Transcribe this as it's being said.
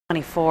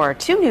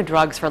Two new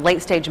drugs for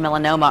late-stage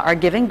melanoma are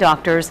giving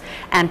doctors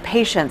and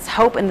patients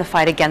hope in the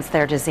fight against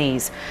their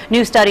disease.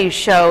 New studies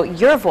show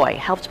Yervoy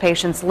helped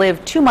patients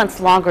live 2 months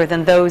longer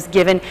than those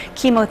given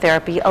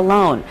chemotherapy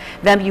alone.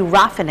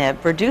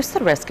 Vemurafenib reduced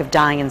the risk of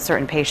dying in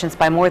certain patients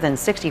by more than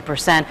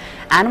 60%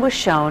 and was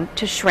shown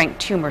to shrink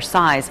tumor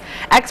size.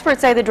 Experts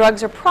say the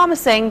drugs are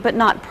promising but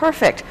not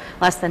perfect.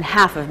 Less than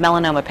half of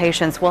melanoma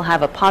patients will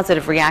have a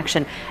positive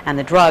reaction, and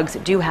the drugs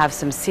do have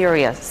some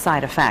serious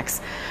side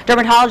effects.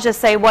 Dermatologists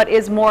say what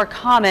is more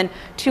common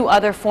to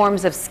other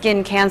forms of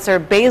skin cancer: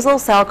 basal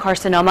cell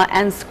carcinoma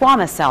and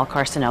squamous cell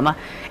carcinoma.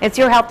 It's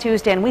Your Health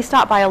Tuesday, and we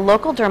stop by a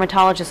local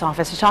dermatologist's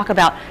office to talk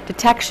about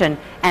detection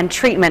and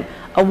treatment.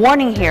 A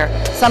warning here,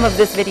 some of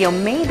this video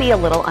may be a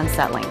little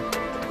unsettling.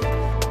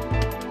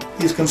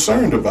 He's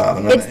concerned about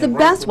him. It's the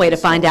best way to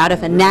find out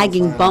if a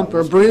nagging bump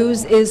or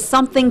bruise is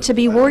something to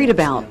be worried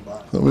about.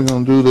 So we're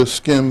going to do this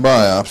skin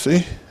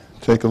biopsy.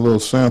 Take a little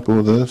sample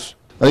of this.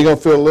 Now you're going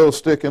to feel a little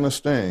stick and a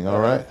sting, all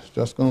right?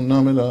 Just going to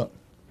numb it up.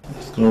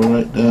 Let's go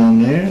right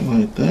down there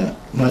like that.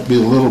 Might be a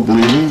little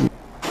bleeding.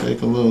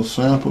 Take a little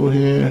sample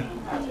here.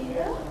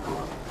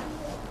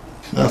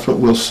 That's what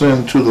we'll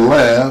send to the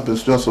lab.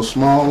 It's just a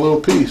small little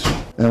piece.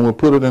 And we'll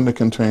put it in the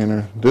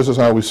container. This is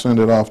how we send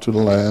it off to the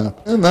lab.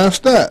 And that's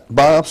that.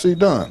 Biopsy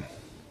done.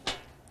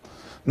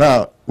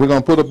 Now, we're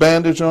going to put a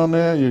bandage on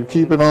there. You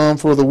keep it on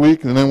for the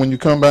week, and then when you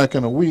come back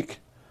in a week,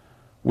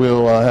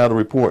 we'll have a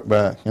report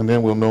back, and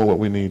then we'll know what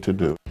we need to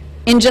do.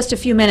 In just a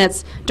few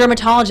minutes,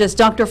 dermatologist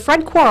Dr.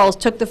 Fred Quarles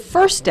took the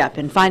first step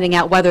in finding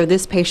out whether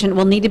this patient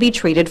will need to be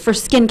treated for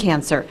skin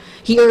cancer.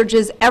 He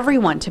urges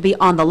everyone to be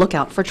on the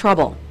lookout for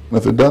trouble.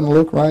 If it doesn't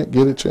look right,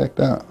 get it checked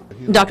out.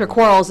 Dr.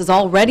 Quarles has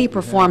already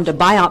performed a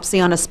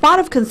biopsy on a spot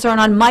of concern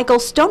on Michael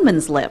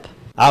Stoneman's lip.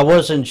 I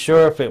wasn't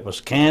sure if it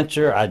was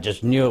cancer. I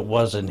just knew it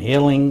wasn't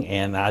healing,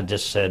 and I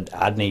just said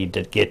I need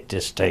to get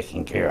this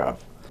taken care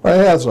of. Well,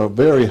 he has a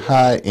very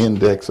high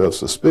index of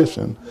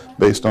suspicion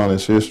based on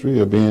his history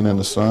of being in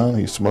the sun.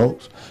 He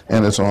smokes,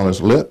 and it's on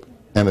his lip,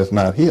 and it's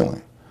not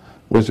healing,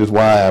 which is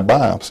why I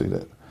biopsied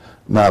it.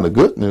 Now, the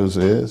good news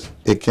is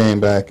it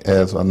came back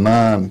as a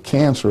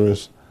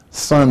non-cancerous,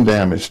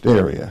 sun-damaged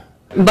area.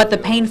 But the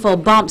painful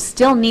bump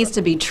still needs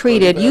to be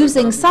treated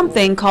using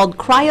something called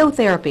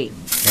cryotherapy.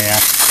 Yeah.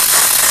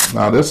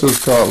 Now, this is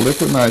called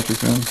liquid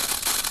nitrogen.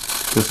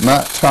 It's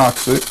not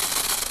toxic,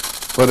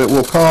 but it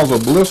will cause a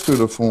blister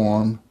to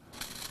form,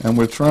 and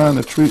we're trying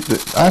to treat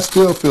it. I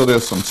still feel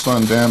there's some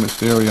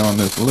sun-damaged area on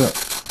this lip.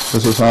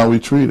 This is how we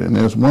treat it. And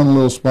there's one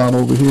little spot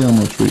over here I'm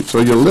going to treat.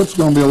 So your lip's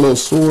going to be a little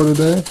sore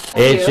today?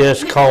 It's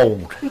just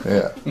cold.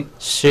 Yeah.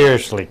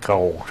 Seriously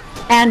cold.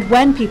 And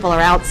when people are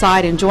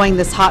outside enjoying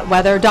this hot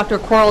weather, Dr.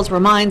 Quarles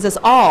reminds us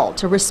all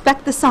to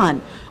respect the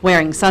sun,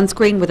 wearing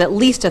sunscreen with at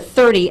least a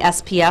 30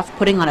 SPF,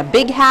 putting on a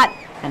big hat,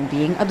 and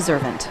being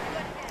observant.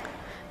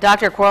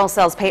 Dr. Quarles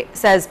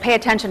says pay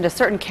attention to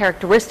certain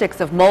characteristics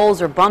of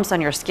moles or bumps on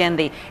your skin,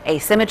 the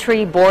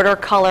asymmetry, border,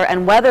 color,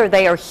 and whether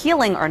they are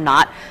healing or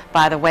not.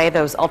 By the way,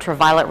 those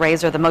ultraviolet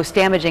rays are the most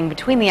damaging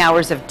between the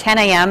hours of 10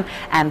 a.m.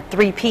 and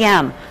 3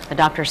 p.m. The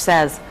doctor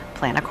says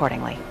plan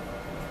accordingly.